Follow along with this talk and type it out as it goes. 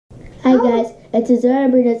Hi guys, it's Azura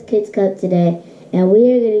and Bruno's Kids Club today, and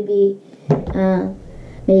we are going to be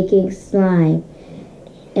making slime.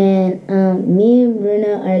 And me and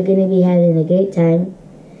Bruno are going to be having a great time.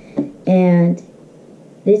 And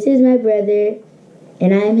this is my brother,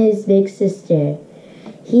 and I'm his big sister.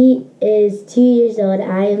 He is 2 years old,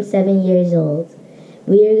 I am 7 years old.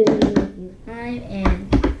 We are going to be making slime,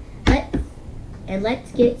 and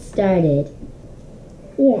let's get started.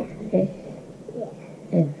 Yeah.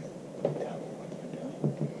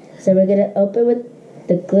 So we're going to open with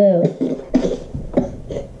the glue.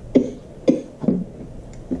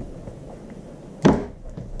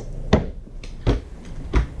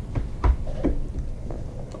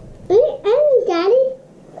 And Daddy?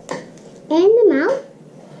 And the mouth?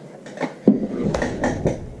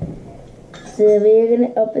 So we're going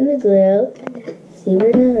to open the glue. See,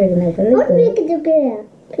 we're going to open the glue. Look at the glue.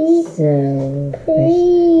 Please. So,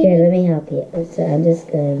 Please. here, let me help you. So I'm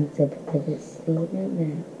just going to put this thing in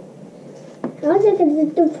there. I want to look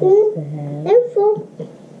at the phone. The phone.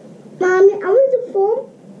 Mommy, I want the phone.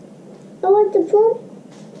 I want the phone.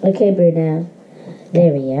 Okay, Bruno.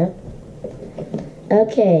 There we go.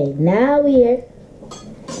 Okay, now we are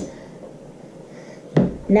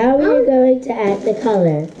going to add the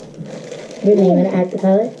color. Bruno, you want to add the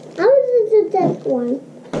color? I want to do that one.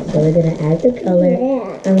 So we're going to add the color.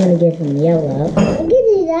 Yeah. I'm going to give him yellow. I get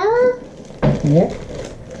the yellow. Yep.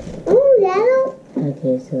 Oh, yellow.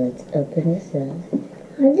 Okay, so let's open this up.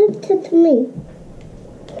 I just touch me.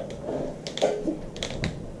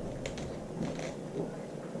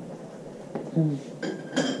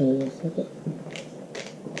 Wait a second.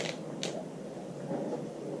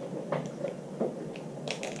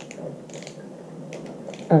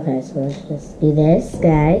 Okay, so let's just do this,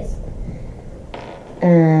 guys.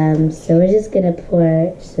 So we're just gonna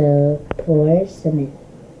pour some in.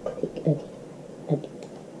 Okay.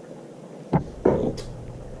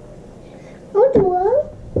 Oh, the world.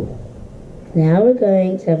 Now we're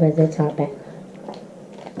going to put the top back.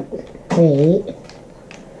 Wait.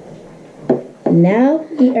 Now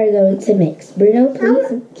we are going to mix. Bruno,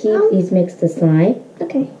 please mix the slime.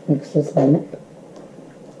 Okay. Mix the slime up.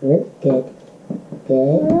 Really good.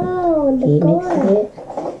 Good. Oh, the Keep mixing it.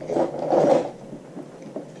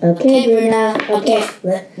 Okay, Bruno. Okay,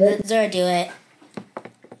 let Zora do it.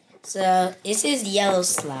 So, this is yellow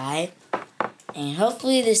slime. And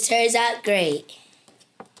hopefully this turns out great.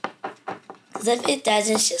 Because if it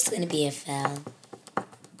doesn't, it's just going to be a fail.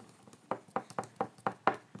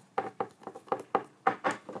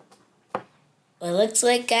 What it looks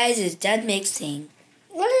like, guys, is done mixing.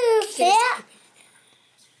 What is that?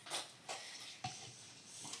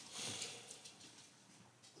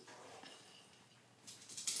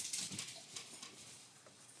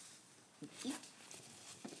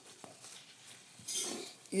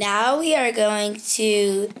 Now we are going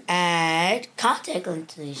to add contact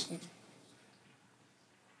lens solution.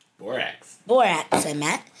 Borax, I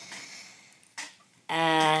meant.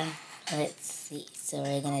 Let's see. So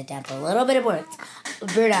we're going to dump a little bit of borax.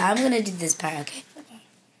 Bruno, I'm going to do this part, okay? Okay.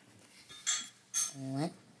 1,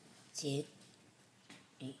 2,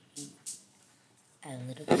 3. Add a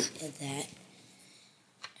little bit of that.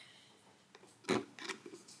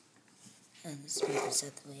 And let's move this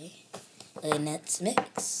out the way. And let's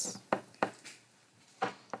mix.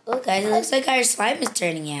 Oh, guys, it looks like our slime is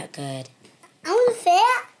turning out good. I want to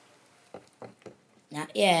fat.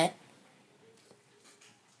 Not yet.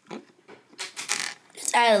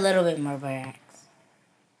 Let's add a little bit more borax.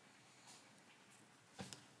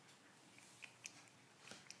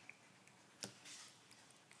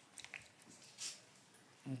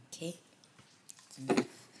 Okay.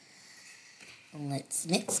 Let's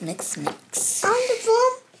mix. I want the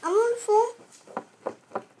phone. Oh,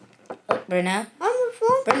 Bruno. I want the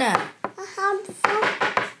phone. Bruno. I have the phone.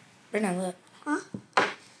 Bruno, look. Huh?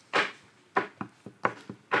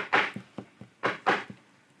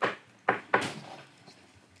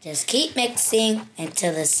 Just keep mixing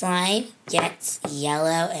until the slime gets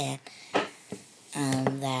yellow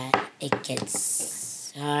and that it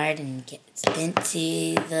gets hard and gets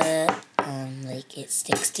into the, like it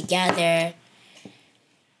sticks together.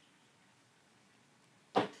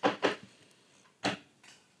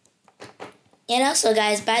 And also,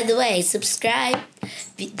 guys, by the way, subscribe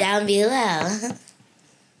down below.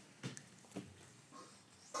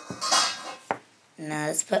 Now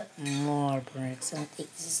let's put more bricks. I don't think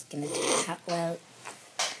this is going to turn out well.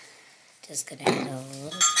 Just going to add a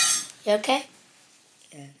little. You okay?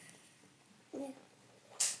 Yeah.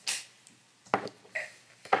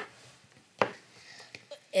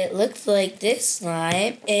 It looks like this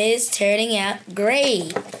slime is turning out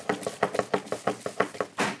great.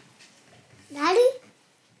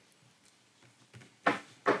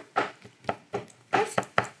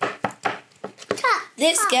 So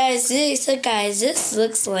guys, this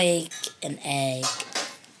looks like an egg.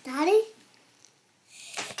 Daddy?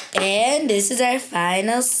 And this is our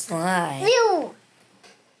final slime. Ew.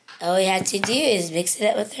 All we have to do is mix it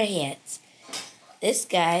up with our hands. This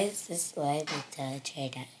slime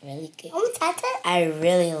turned out really good. Touch it? I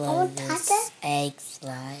really love touch this egg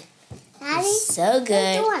slime. Daddy? It's so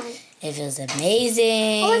good. It feels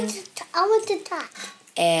amazing. I want to touch.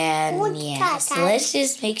 And yeah, so let's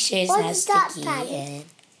just make sure it's not sticky Daddy. and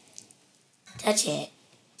touch it.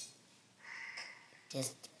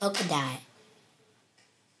 Just polka dot.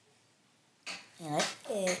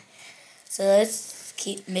 Okay. So let's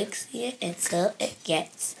keep mixing it until it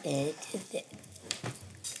gets into this.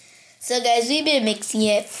 So guys, we've been mixing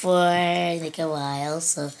it for like a while,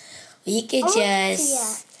 so we can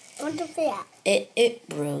just. I want to see it. It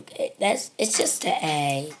broke. It's just an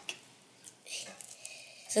egg.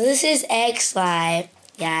 So this is egg slime,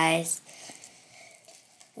 guys.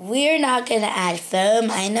 We're not gonna add foam.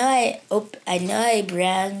 I know I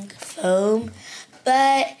brought foam,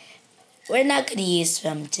 but we're not gonna use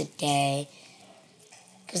foam today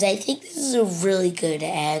because I think this is a really good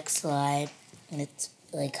egg slime, and it's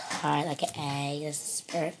like hard like an egg. This is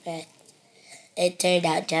perfect. It turned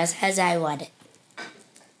out just as I wanted.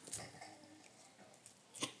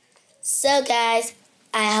 So guys,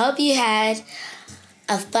 I hope you had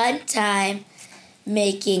a fun time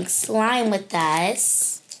making slime with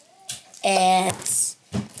us and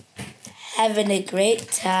having a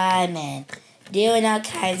great time and doing all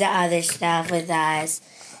kinds of other stuff with us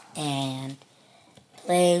and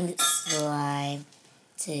playing slime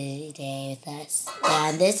today with us.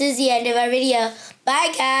 And this is the end of our video.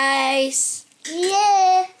 Bye guys!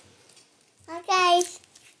 Yeah. Bye guys.